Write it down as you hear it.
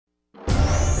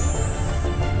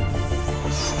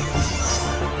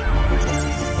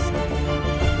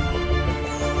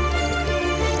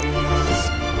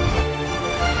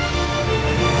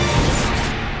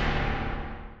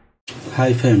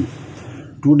Hi fam,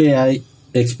 today I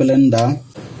explain the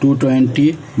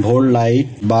 220 volt light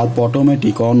bulb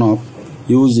automatic on off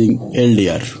using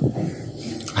LDR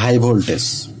high voltage.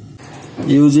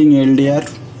 Using LDR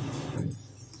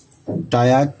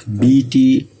TIAC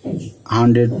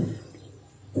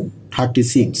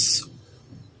BT136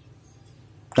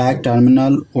 TIAC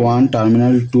terminal 1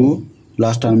 terminal 2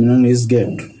 last terminal is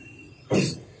gate.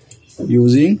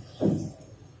 Using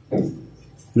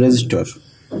resistor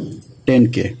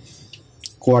 10K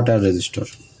quarter resistor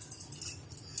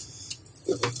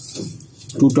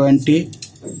 220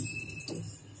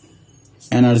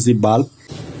 energy bulb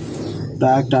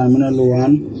TIAC terminal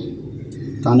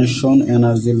 1 connection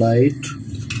energy light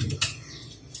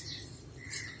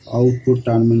output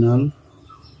terminal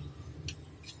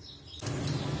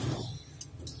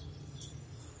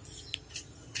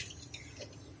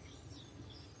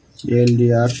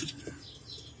LDR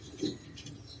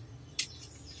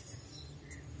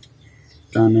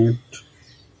connect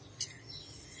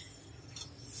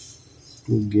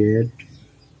to gate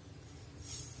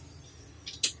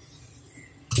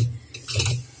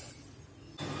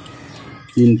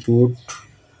input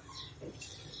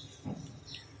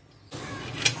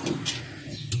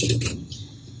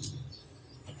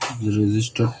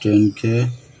resistor 10K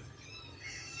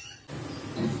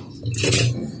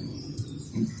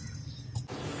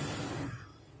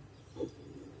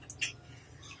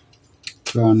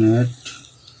connect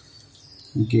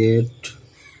gate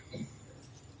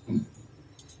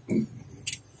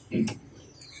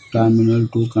terminal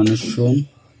 2 connection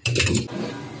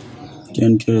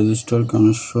 10K resistor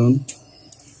connection.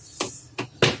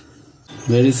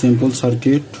 Very simple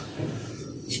circuit.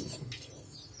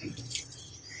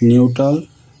 Neutral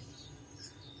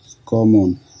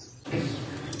common.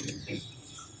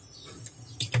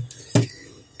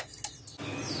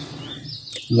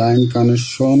 Line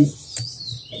connection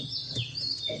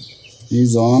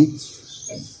is on.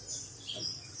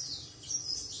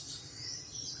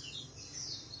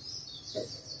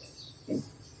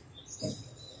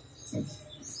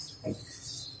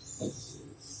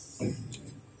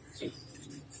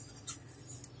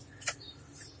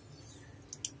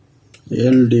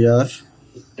 LDR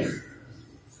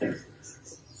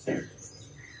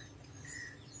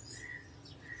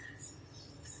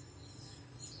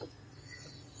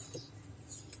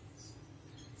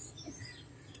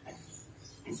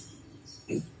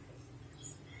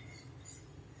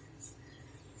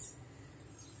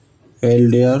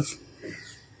LDR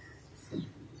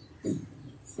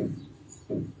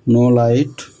no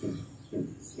light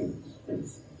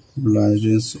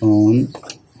is on.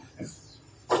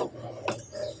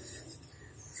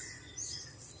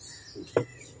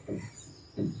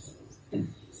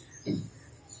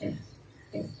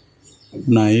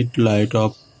 Night light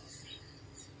off.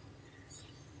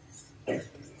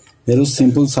 Very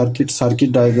simple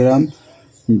circuit diagram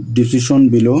description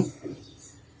below.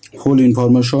 Full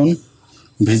information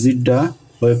visit the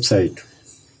website.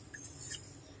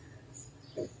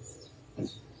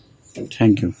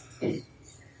 Thank you.